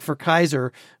doesn't speak for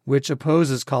Kaiser, which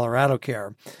opposes Colorado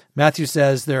Care. Matthews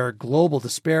says there are global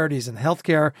disparities in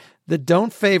healthcare that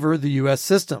don't favor the U.S.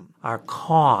 system. Our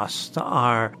costs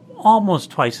are almost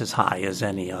twice as high as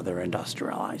any other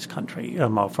industrialized country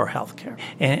for healthcare.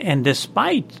 And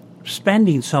despite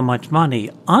spending so much money,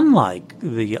 unlike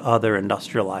the other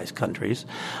industrialized countries,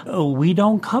 we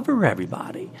don't cover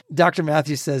everybody. Dr.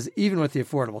 Matthews says even with the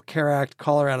Affordable Care Act,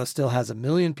 Colorado still has 1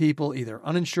 million people either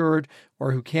uninsured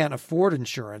or who can't afford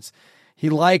insurance. He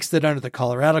likes that under the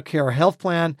Colorado Care health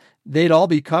plan, they'd all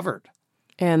be covered.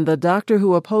 And the doctor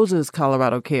who opposes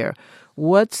Colorado Care,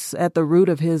 what's at the root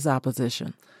of his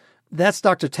opposition? That's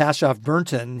Dr. Tashoff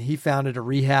Burnton. He founded a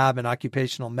rehab and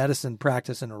occupational medicine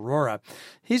practice in Aurora.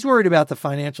 He's worried about the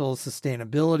financial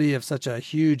sustainability of such a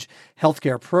huge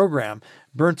healthcare program.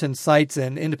 Burnton cites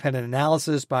an independent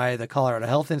analysis by the Colorado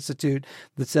Health Institute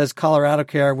that says Colorado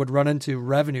Care would run into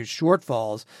revenue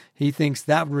shortfalls. He thinks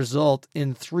that would result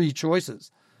in 3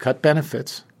 choices: cut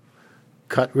benefits,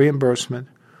 cut reimbursement,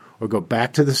 or go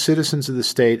back to the citizens of the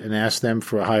state and ask them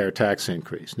for a higher tax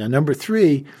increase. Now, number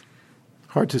 3,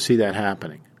 hard to see that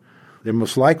happening. They're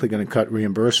most likely going to cut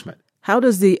reimbursement. How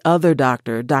does the other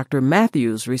doctor, Dr.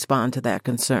 Matthews, respond to that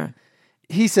concern?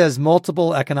 He says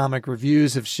multiple economic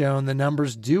reviews have shown the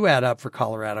numbers do add up for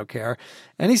Colorado Care.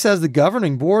 And he says the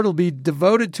governing board will be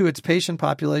devoted to its patient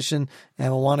population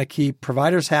and will want to keep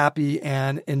providers happy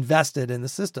and invested in the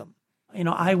system.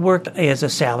 I worked as a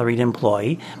salaried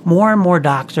employee. More and more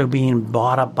docs are being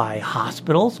bought up by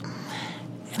hospitals.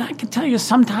 And I can tell you,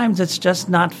 sometimes it's just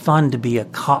not fun to be a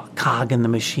cog in the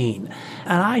machine.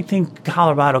 And I think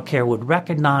Colorado Care would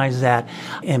recognize that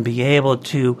and be able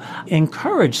to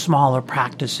encourage smaller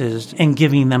practices and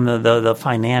giving them the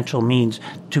financial means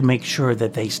to make sure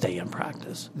that they stay in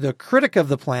practice. The critic of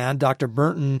the plan, Dr.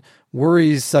 Burnton,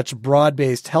 worries such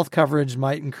broad-based health coverage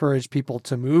might encourage people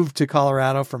to move to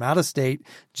Colorado from out of state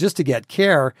just to get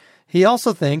care. He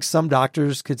also thinks some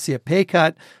doctors could see a pay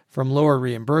cut from lower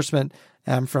reimbursement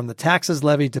from the taxes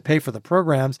levied to pay for the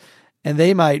programs, and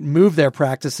they might move their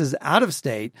practices out of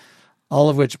state, all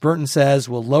of which Burnton says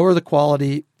will lower the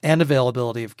quality and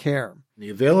availability of care. The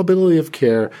availability of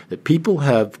care that people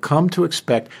have come to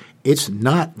expect, it's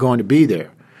not going to be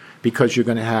there because you're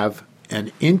going to have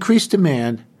an increased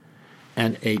demand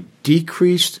and a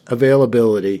decreased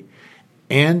availability,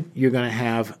 and you're going to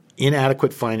have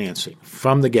inadequate financing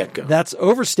from the get-go. That's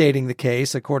overstating the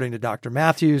case, according to Dr.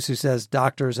 Matthews, who says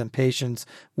doctors and patients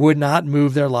would not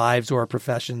move their lives or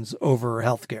professions over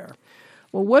health care.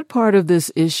 Well, what part of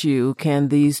this issue can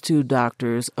these 2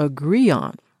 doctors agree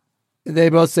on? They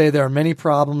both say there are many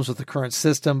problems with the current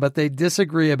system, but they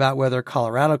disagree about whether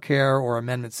Colorado Care or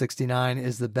Amendment 69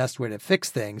 is the best way to fix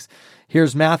things.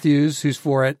 Here's Matthews, who's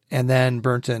for it, and then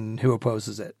Burnton, who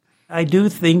opposes it. I do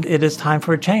think it is time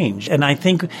for a change, and I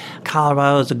think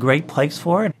Colorado is a great place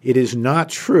for it. It is not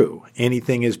true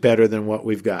anything is better than what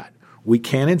we've got. We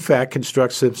can, in fact,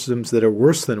 construct systems that are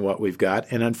worse than what we've got,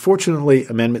 and unfortunately,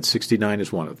 Amendment 69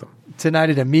 is one of them. Tonight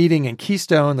at a meeting in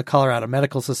Keystone, the Colorado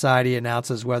Medical Society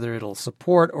announces whether it'll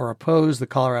support or oppose the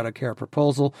Colorado Care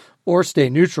proposal or stay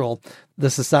neutral. The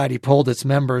society polled its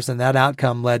members, and that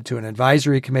outcome led to an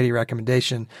advisory committee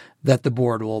recommendation that the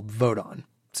board will vote on.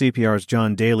 CPR's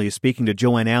John Daly speaking to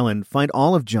Joanne Allen. Find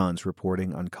all of John's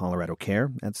reporting on Colorado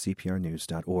Care at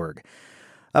cprnews.org.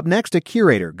 Up next, a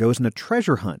curator goes on a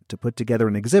treasure hunt to put together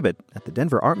an exhibit at the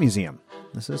Denver Art Museum.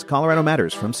 This is Colorado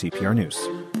Matters from CPR News.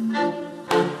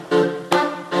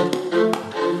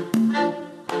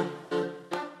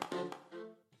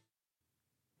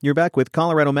 You're back with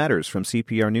Colorado Matters from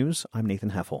CPR News. I'm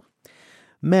Nathan Heffel.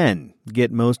 Men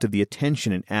get most of the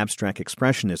attention in abstract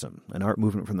expressionism, an art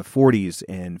movement from the 40s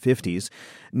and 50s,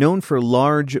 known for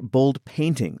large, bold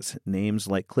paintings. Names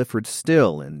like Clyfford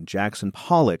Still and Jackson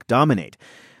Pollock dominate.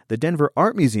 The Denver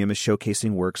Art Museum is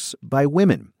showcasing works by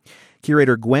women.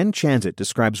 Curator Gwen Chanzit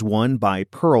describes one by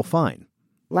Pearl Fine.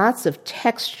 Lots of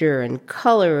texture and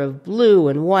color of blue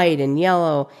and white and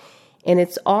yellow, and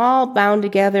it's all bound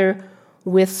together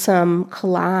with some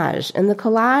collage. And the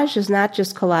collage is not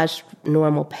just collage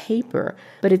normal paper,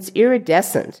 but it's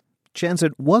iridescent.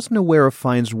 Chanzit wasn't aware of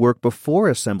Fine's work before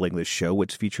assembling this show,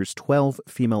 which features 12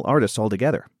 female artists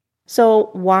altogether.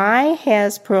 So why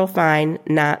has Pearl Fine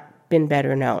not been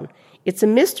better known? It's a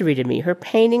mystery to me. Her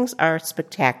paintings are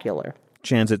spectacular.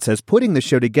 Chanzit says putting the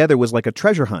show together was like a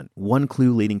treasure hunt, one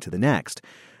clue leading to the next.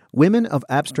 Women of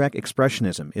Abstract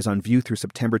Expressionism is on view through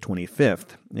September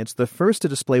 25th. It's the first to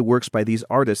display works by these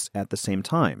artists at the same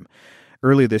time.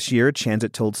 Earlier this year,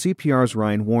 Chanzit told CPR's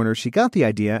Ryan Warner she got the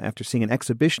idea after seeing an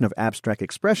exhibition of Abstract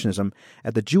Expressionism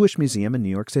at the Jewish Museum in New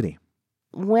York City.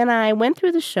 When I went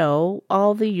through the show,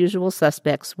 all the usual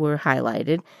suspects were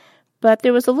highlighted, but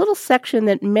there was a little section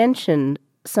that mentioned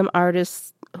some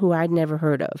artists who I'd never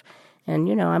heard of. And,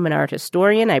 I'm an art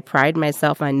historian. I pride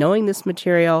myself on knowing this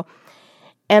material.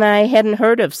 And I hadn't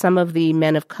heard of some of the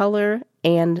men of color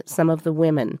and some of the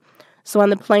women. So on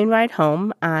the plane ride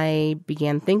home, I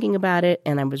began thinking about it,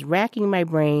 and I was racking my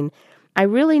brain. I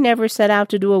really never set out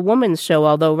to do a woman's show,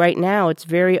 although right now it's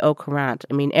very au courant.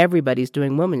 I mean, everybody's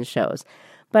doing women's shows.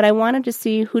 But I wanted to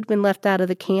see who'd been left out of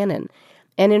the canon.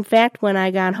 And in fact, when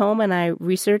I got home and I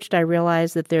researched, I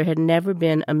realized that there had never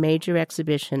been a major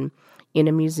exhibition in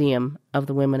a museum of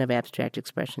the women of Abstract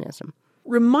Expressionism.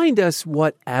 Remind us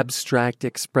what abstract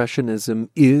expressionism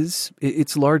is.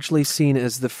 It's largely seen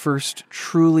as the first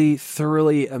truly,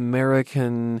 thoroughly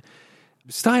American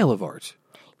style of art.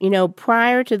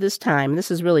 Prior to this time, this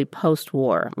is really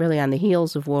post-war, really on the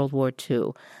heels of World War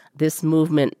II, this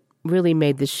movement really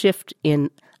made the shift in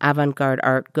avant-garde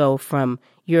art go from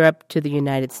Europe to the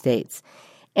United States.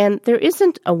 And there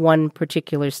isn't a one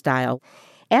particular style.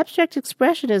 Abstract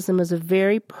Expressionism is a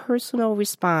very personal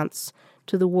response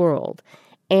to the world.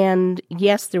 And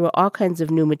yes, there were all kinds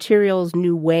of new materials,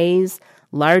 new ways,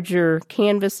 larger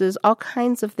canvases, all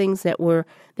kinds of things that were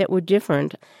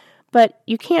different. But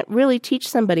you can't really teach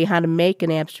somebody how to make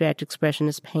an abstract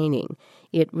expressionist painting.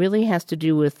 It really has to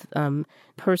do with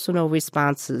personal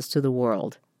responses to the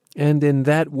world. And in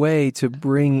that way, to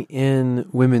bring in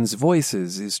women's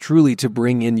voices is truly to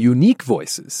bring in unique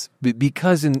voices,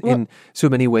 because in so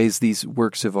many ways these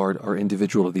works of art are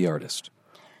individual to the artist.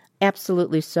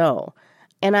 Absolutely so.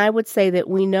 And I would say that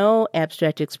we know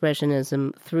abstract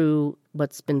expressionism through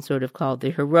what's been sort of called the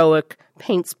heroic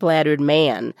paint-splattered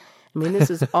man. I mean, this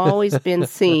has always been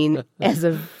seen as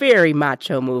a very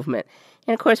macho movement.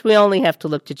 And, of course, we only have to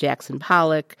look to Jackson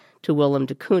Pollock, to Willem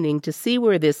de Kooning, to see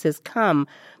where this has come.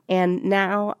 And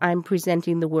now I'm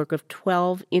presenting the work of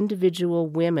 12 individual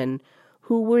women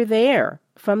who were there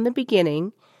from the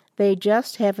beginning. They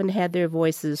just haven't had their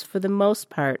voices, for the most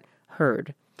part,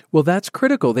 heard. Well, that's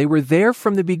critical. They were there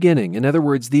from the beginning. In other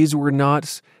words, these were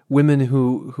not women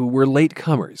who were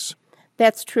latecomers.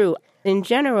 That's true. In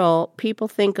general, people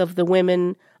think of the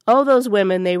women, those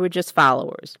women, they were just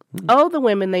followers. The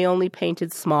women, they only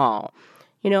painted small.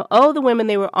 The women,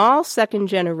 they were all second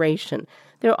generation.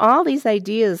 There are all these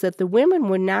ideas that the women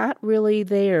were not really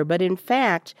there. But in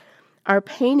fact, our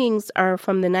paintings are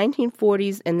from the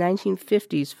 1940s and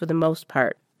 1950s for the most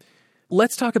part.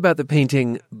 Let's talk about the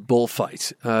painting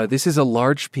Bullfight. This is a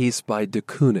large piece by de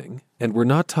Kooning, and we're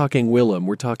not talking Willem,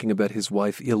 we're talking about his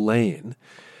wife Elaine.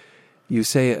 You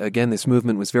say, again, this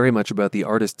movement was very much about the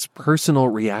artist's personal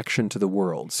reaction to the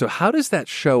world. So how does that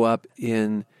show up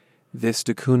in this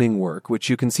de Kooning work, which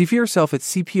you can see for yourself at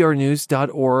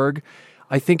cprnews.org?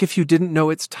 I think if you didn't know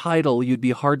its title, you'd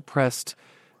be hard-pressed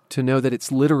to know that it's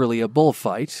literally a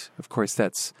bullfight. Of course,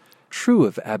 that's true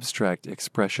of abstract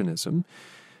expressionism.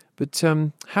 But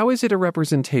how is it a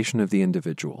representation of the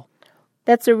individual?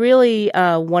 That's a really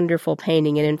wonderful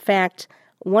painting. And in fact,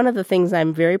 one of the things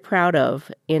I'm very proud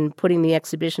of in putting the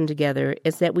exhibition together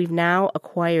is that we've now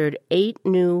acquired 8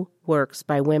 new works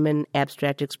by women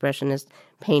abstract expressionist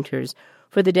painters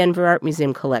for the Denver Art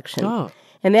Museum collection. Oh.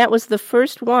 And that was the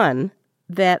first one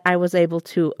that I was able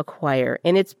to acquire.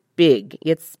 And it's big,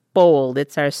 it's bold,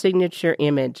 it's our signature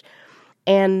image.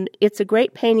 And it's a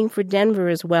great painting for Denver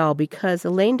as well, because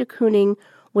Elaine de Kooning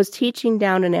was teaching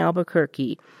down in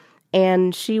Albuquerque,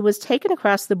 and she was taken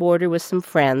across the border with some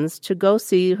friends to go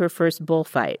see her first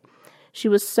bullfight. She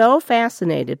was so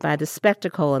fascinated by the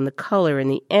spectacle and the color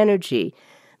and the energy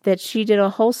that she did a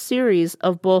whole series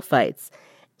of bullfights.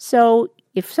 So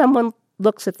If someone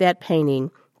looks at that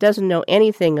painting, doesn't know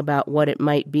anything about what it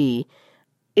might be,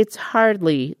 it's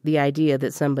hardly the idea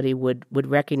that somebody would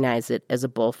recognize it as a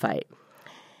bullfight.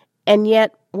 And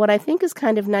yet, what I think is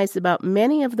kind of nice about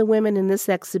many of the women in this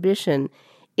exhibition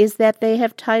is that they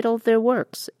have titled their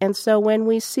works. And so when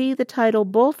we see the title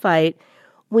Bullfight,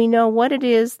 we know what it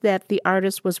is that the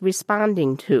artist was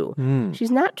responding to.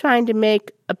 She's not trying to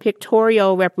make a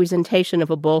pictorial representation of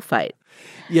a bullfight.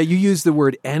 Yeah, you use the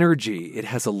word energy. It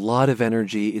has a lot of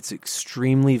energy. It's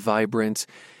extremely vibrant,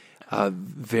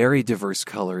 very diverse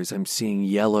colors. I'm seeing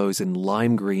yellows and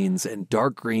lime greens and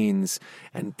dark greens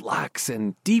and blacks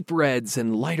and deep reds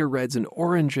and lighter reds and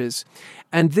oranges.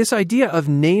 And this idea of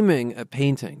naming a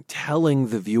painting, telling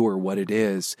the viewer what it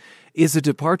is a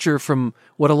departure from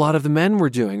what a lot of the men were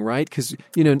doing, right? Because,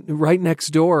 right next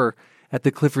door at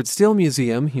the Clyfford Still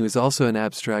Museum, he was also an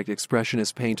abstract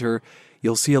expressionist painter.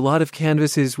 You'll see a lot of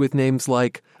canvases with names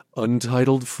like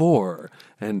Untitled 4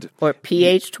 or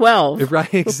PH12.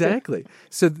 Right, exactly.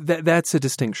 So that's a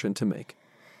distinction to make.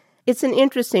 It's an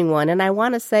interesting one, and I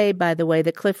want to say, by the way,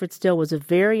 that Clyfford Still was a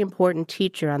very important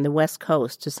teacher on the West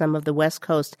Coast to some of the West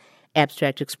Coast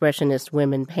abstract expressionist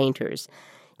women painters.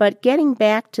 But getting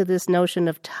back to this notion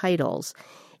of titles,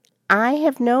 I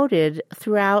have noted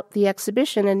throughout the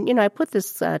exhibition, and, I put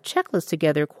this checklist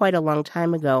together quite a long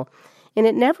time ago, and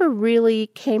it never really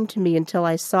came to me until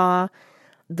I saw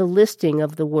the listing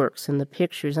of the works and the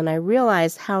pictures, and I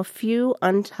realized how few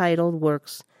untitled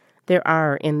works there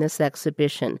are in this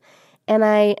exhibition. And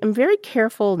I am very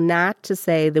careful not to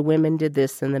say the women did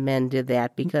this and the men did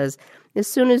that, because as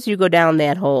soon as you go down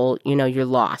that hole, you're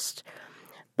lost.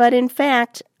 But in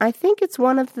fact, I think it's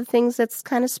one of the things that's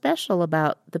kind of special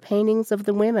about the paintings of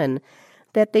the women,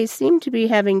 that they seem to be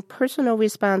having personal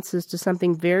responses to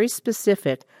something very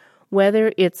specific,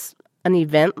 whether it's an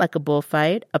event like a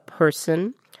bullfight, a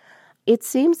person. It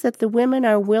seems that the women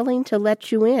are willing to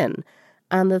let you in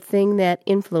on the thing that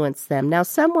influenced them. Now,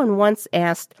 someone once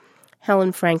asked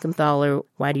Helen Frankenthaler,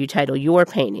 why do you title your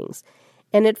paintings?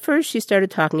 And at first she started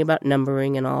talking about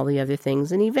numbering and all the other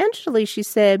things. And eventually she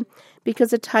said,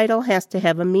 because a title has to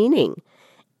have a meaning.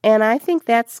 And I think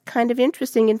that's kind of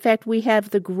interesting. In fact, we have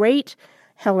the great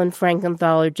Helen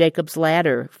Frankenthaler Jacob's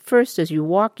Ladder first as you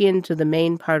walk into the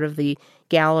main part of the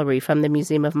gallery from the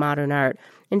Museum of Modern Art.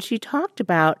 And she talked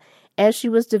about, as she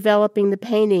was developing the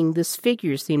painting, this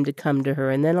figure seemed to come to her,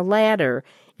 and then a ladder,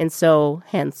 and so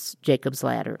hence Jacob's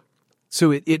Ladder.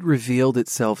 So it revealed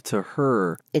itself to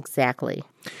her. Exactly.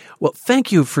 Well,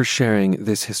 thank you for sharing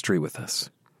this history with us.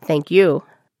 Thank you.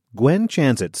 Gwen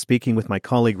Chanzit speaking with my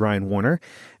colleague Ryan Warner.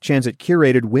 Chanzit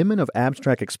curated Women of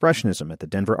Abstract Expressionism at the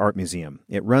Denver Art Museum.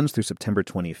 It runs through September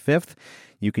 25th.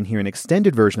 You can hear an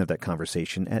extended version of that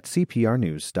conversation at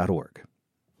cprnews.org.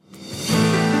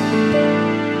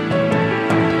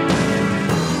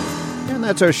 And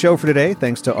that's our show for today.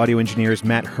 Thanks to audio engineers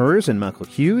Matt Hers and Michael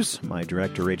Hughes, my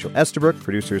director Rachel Estabrook,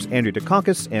 producers Andrew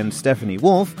Dukakis and Stephanie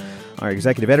Wolf. Our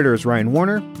executive editor is Ryan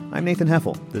Warner. I'm Nathan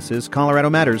Heffel. This is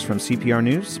Colorado Matters from CPR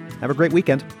News. Have a great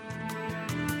weekend.